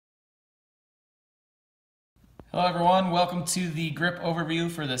Hello everyone, welcome to the grip overview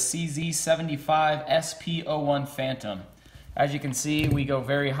for the CZ75 SP01 Phantom. As you can see, we go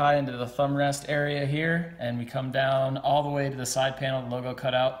very high into the thumb rest area here, and we come down all the way to the side panel, the logo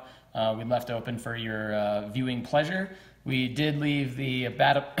cutout. We left open for your viewing pleasure. We did leave the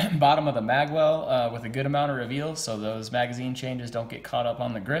bottom of the magwell with a good amount of reveal, so those magazine changes don't get caught up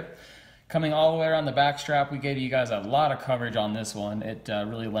on the grip. Coming all the way around the back strap, we gave you guys a lot of coverage on this one. It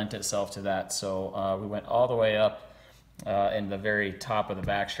really lent itself to that. So we went all the way up in the very top of the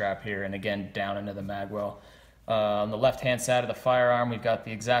back strap here, and again down into the magwell. On the left-hand side of the firearm, we've got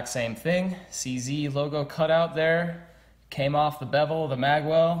the exact same thing. CZ logo cut out there. Came off the bevel of the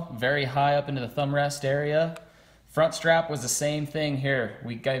magwell, very high up into the thumb rest area. Front strap was the same thing here.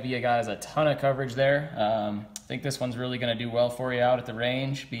 We gave you guys a ton of coverage there. I think this one's really going to do well for you out at the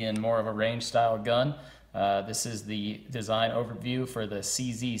range, being more of a range style gun. This is the design overview for the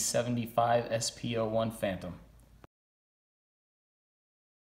CZ75 SP01 Phantom.